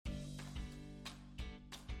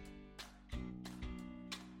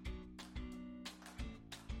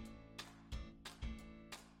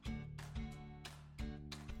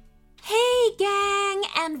Hey gang,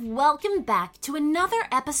 and welcome back to another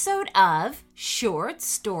episode of Short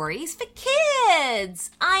Stories for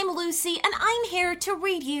Kids. I'm Lucy, and I'm here to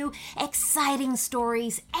read you exciting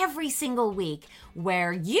stories every single week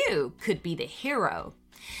where you could be the hero.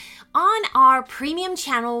 On our premium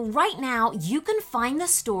channel right now, you can find the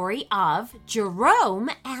story of Jerome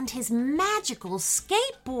and his magical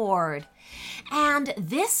skateboard. And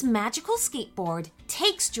this magical skateboard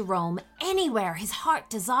takes Jerome anywhere his heart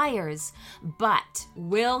desires. But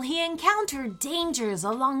will he encounter dangers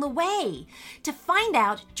along the way? To find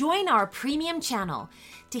out, join our premium channel.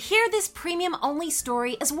 To hear this premium-only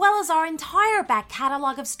story, as well as our entire back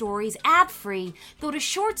catalog of stories ad-free, go to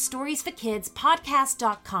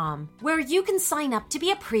shortstoriesforkidspodcast.com, where you can sign up to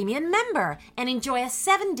be a premium member and enjoy a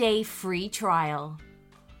 7-day free trial.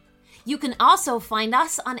 You can also find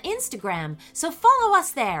us on Instagram, so follow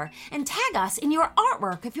us there and tag us in your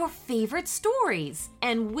artwork of your favorite stories,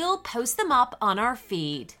 and we'll post them up on our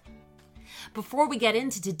feed. Before we get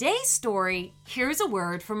into today's story, here's a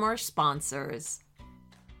word from our sponsors.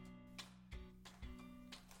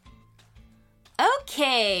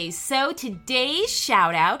 Okay, so today's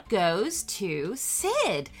shout out goes to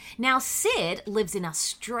Sid. Now, Sid lives in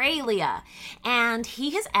Australia, and he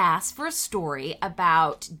has asked for a story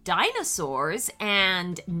about dinosaurs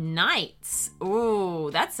and knights. Ooh,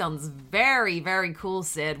 that sounds very, very cool,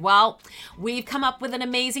 Sid. Well, we've come up with an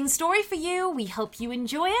amazing story for you. We hope you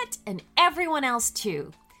enjoy it, and everyone else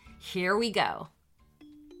too. Here we go.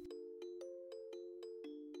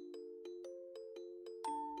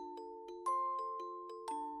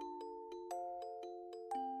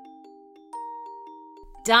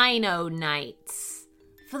 Dino Knights.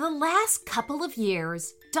 For the last couple of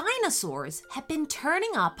years, dinosaurs have been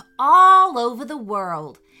turning up all over the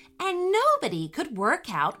world, and nobody could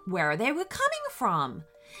work out where they were coming from.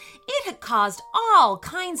 It had caused all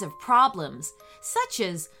kinds of problems, such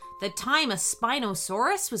as the time a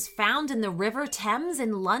Spinosaurus was found in the River Thames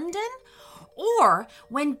in London, or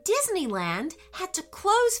when Disneyland had to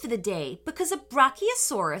close for the day because a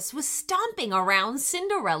Brachiosaurus was stomping around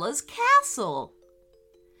Cinderella's castle.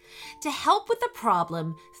 To help with the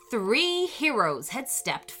problem, 3 heroes had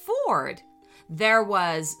stepped forward. There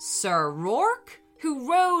was Sir Rourke,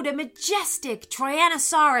 who rode a majestic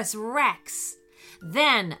Tyrannosaurus Rex.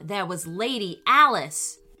 Then there was Lady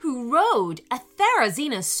Alice, who rode a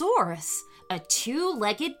Therizinosaurus, a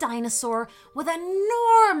 2-legged dinosaur with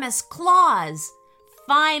enormous claws.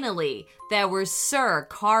 Finally, there was Sir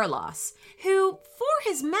Carlos, who, for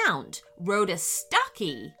his mount, rode a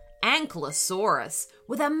stocky Ankylosaurus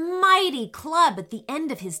with a mighty club at the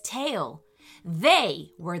end of his tail.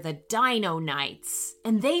 They were the Dino Knights,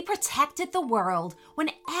 and they protected the world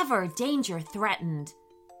whenever danger threatened.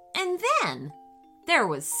 And then there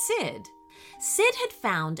was Sid. Sid had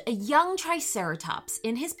found a young Triceratops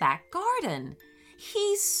in his back garden.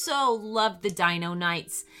 He so loved the Dino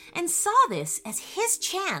Knights and saw this as his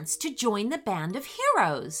chance to join the band of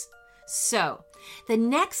heroes. So, the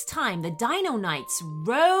next time the Dino Knights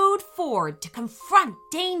rode forward to confront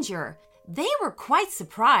danger, they were quite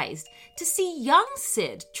surprised to see young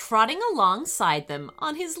Sid trotting alongside them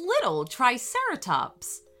on his little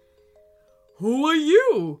Triceratops. "Who are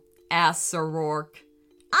you?" asked Sir Rourke.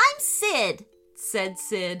 "I'm Sid," said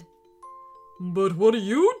Sid. "But what are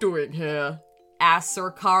you doing here?" asked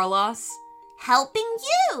Sir Carlos. "Helping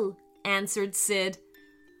you," answered Sid.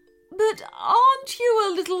 "But aren't you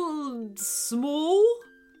a little small?"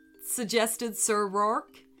 suggested Sir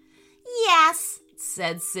Rourke. "Yes,"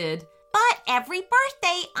 said Sid, "but every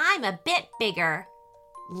birthday I'm a bit bigger."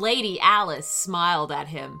 Lady Alice smiled at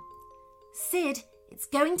him. "Sid, it's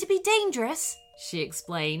going to be dangerous," she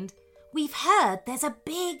explained. "We've heard there's a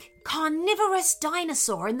big carnivorous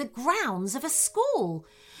dinosaur in the grounds of a school.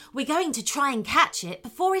 We're going to try and catch it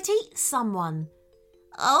before it eats someone."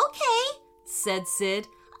 "Okay," said Sid.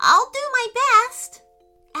 "I'll do my best."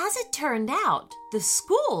 As it turned out, the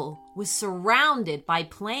school was surrounded by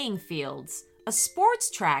playing fields, a sports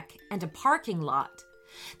track, and a parking lot.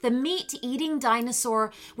 The meat-eating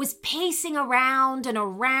dinosaur was pacing around and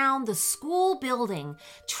around the school building,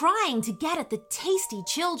 trying to get at the tasty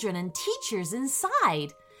children and teachers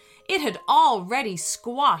inside. It had already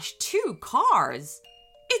squashed 2 cars.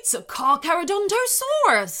 "It's a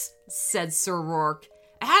Carcharodontosaurus," said Sir Rourke,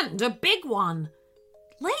 "and a big one."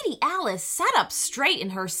 Lady Alice sat up straight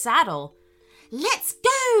in her saddle. "Let's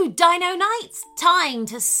go, Dino Knights! Time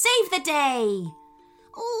to save the day!"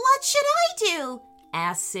 "What should I do?"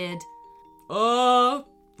 asked Sid.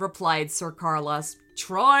 Replied Sir Carlos,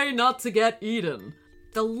 "try not to get eaten."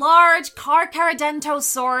 The large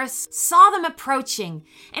Carcharodontosaurus saw them approaching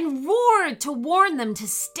and roared to warn them to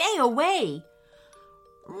stay away.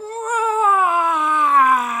 Roar!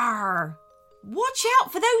 "Watch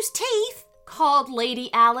out for those teeth," called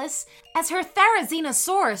Lady Alice as her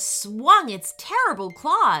Therizinosaurus swung its terrible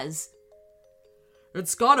claws.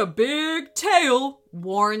 "It's got a big tail,"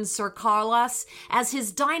 warned Sir Carlos as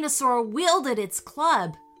his dinosaur wielded its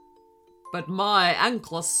club. "But my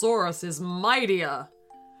Ankylosaurus is mightier."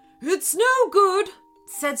 "It's no good,"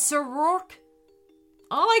 said Sir Rourke.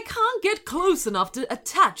 "I can't get close enough to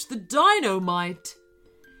attach the dynamite."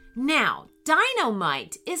 Now,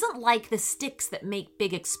 dynamite isn't like the sticks that make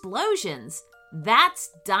big explosions. That's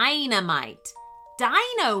dynamite.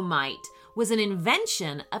 Dynamite was an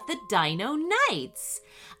invention of the Dino Knights,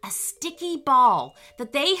 a sticky ball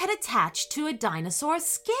that they had attached to a dinosaur's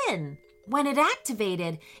skin. When it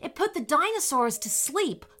activated, it put the dinosaurs to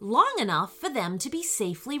sleep long enough for them to be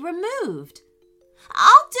safely removed.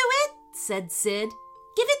 "I'll do it," said Sid.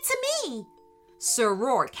 "Give it to me." Sir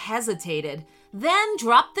Rourke hesitated, then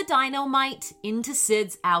dropped the dynamite into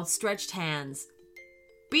Sid's outstretched hands.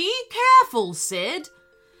 "Be careful, Sid."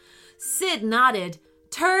 Sid nodded,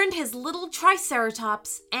 turned his little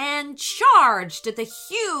Triceratops, and charged at the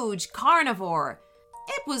huge carnivore.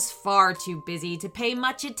 It was far too busy to pay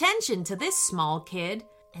much attention to this small kid,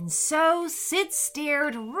 and so Sid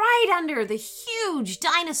steered right under the huge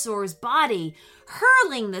dinosaur's body,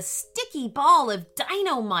 hurling the sticky ball of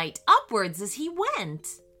dynamite upwards as he went.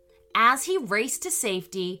 As he raced to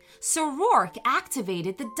safety, Sir Rourke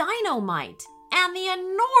activated the dynamite, and the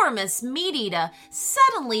enormous meat-eater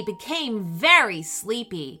suddenly became very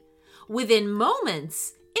sleepy. Within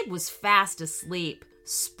moments, it was fast asleep,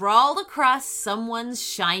 sprawled across someone's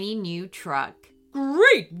shiny new truck.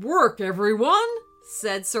 "Great work, everyone,"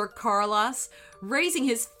 said Sir Carlos, raising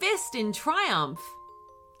his fist in triumph.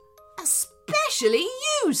 "Especially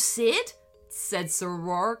you, Sid," said Sir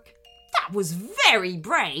Rourke. "That was very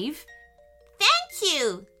brave." "Thank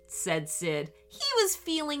you," said Sid. He was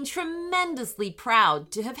feeling tremendously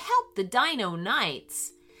proud to have helped the Dino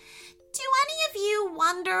Knights. "Do any of you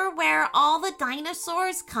wonder where all the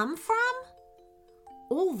dinosaurs come from?"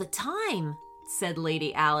 "All the time," said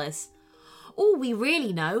Lady Alice. "All we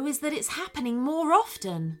really know is that it's happening more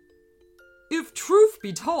often." "If truth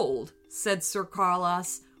be told," said Sir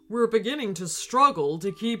Carlos, "we're beginning to struggle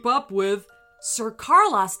to keep up with—" Sir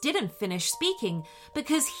Carlos didn't finish speaking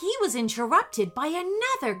because he was interrupted by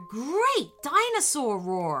another great dinosaur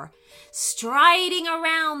roar. Striding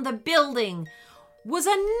around the building was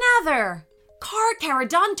another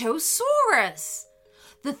Carcharodontosaurus.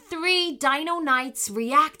 The three Dino Knights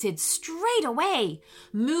reacted straight away,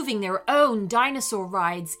 moving their own dinosaur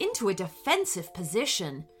rides into a defensive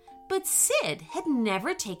position. But Sid had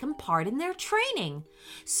never taken part in their training,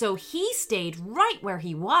 so he stayed right where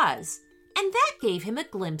he was. And that gave him a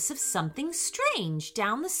glimpse of something strange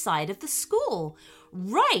down the side of the school,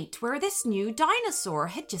 right where this new dinosaur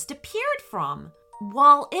had just appeared from.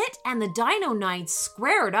 While it and the Dino Knights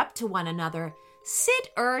squared up to one another,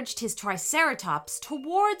 Sid urged his Triceratops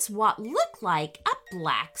towards what looked like a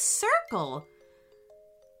black circle.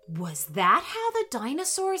 Was that how the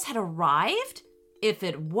dinosaurs had arrived? If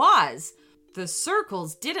it was, the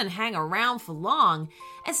circles didn't hang around for long,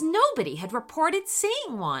 as nobody had reported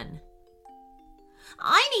seeing one.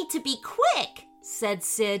 "I need to be quick," said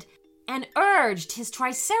Sid, and urged his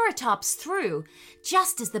Triceratops through,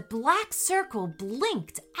 just as the black circle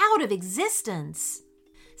blinked out of existence.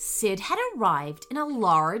 Sid had arrived in a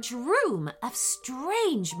large room of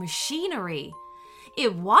strange machinery.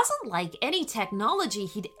 It wasn't like any technology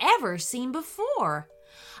he'd ever seen before.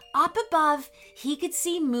 Up above, he could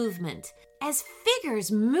see movement as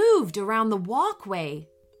figures moved around the walkway.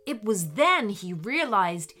 It was then he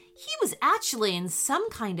realized he was actually in some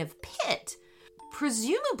kind of pit,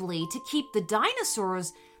 presumably to keep the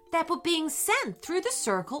dinosaurs that were being sent through the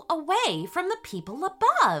circle away from the people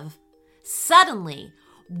above. Suddenly,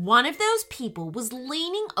 one of those people was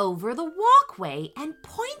leaning over the walkway and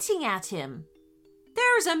pointing at him.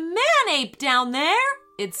 "There's a man-ape down there!"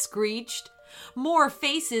 it screeched. More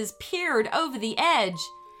faces peered over the edge,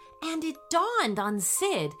 and it dawned on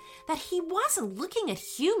Sid that he wasn't looking at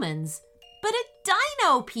humans, but at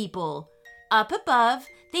dino people. Up above,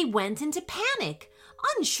 they went into panic,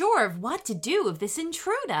 unsure of what to do with this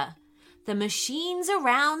intruder. The machines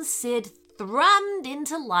around Sid thrummed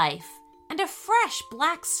into life, and a fresh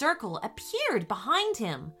black circle appeared behind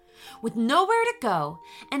him. With nowhere to go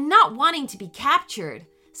and not wanting to be captured,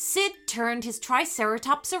 Sid turned his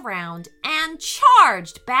Triceratops around and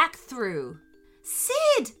charged back through.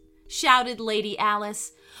 "Sid!" shouted Lady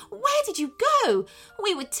Alice. Where did you go?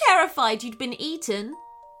 We were terrified you'd been eaten."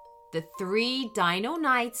 The 3 Dino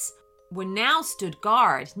Knights were now stood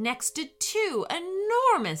guard next to 2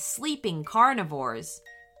 enormous sleeping carnivores.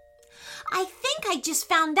 "I think I just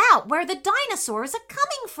found out where the dinosaurs are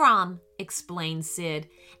coming from," explained Sid,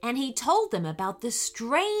 and he told them about the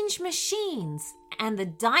strange machines and the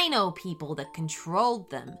dino people that controlled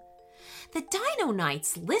them. The Dino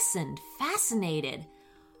Knights listened, fascinated.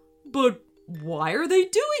 "But why are they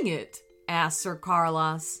doing it?" asked Sir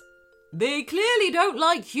Carlos. "They clearly don't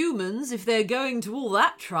like humans if they're going to all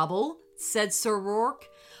that trouble," said Sir Rourke.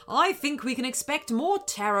 "I think we can expect more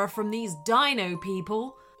terror from these dino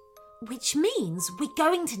people." "Which means we're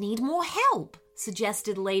going to need more help,"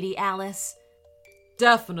 suggested Lady Alice.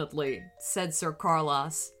 "Definitely," said Sir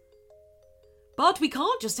Carlos. "But we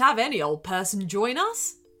can't just have any old person join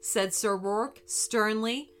us," said Sir Rourke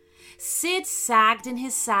sternly. Sid sagged in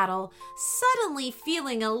his saddle, suddenly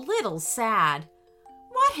feeling a little sad.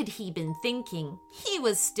 What had he been thinking? He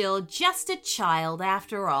was still just a child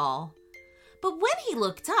after all. But when he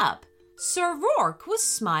looked up, Sir Rourke was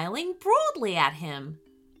smiling broadly at him.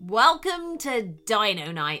 "Welcome to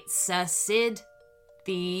Dino Night, Sir Sid."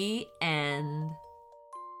 The end.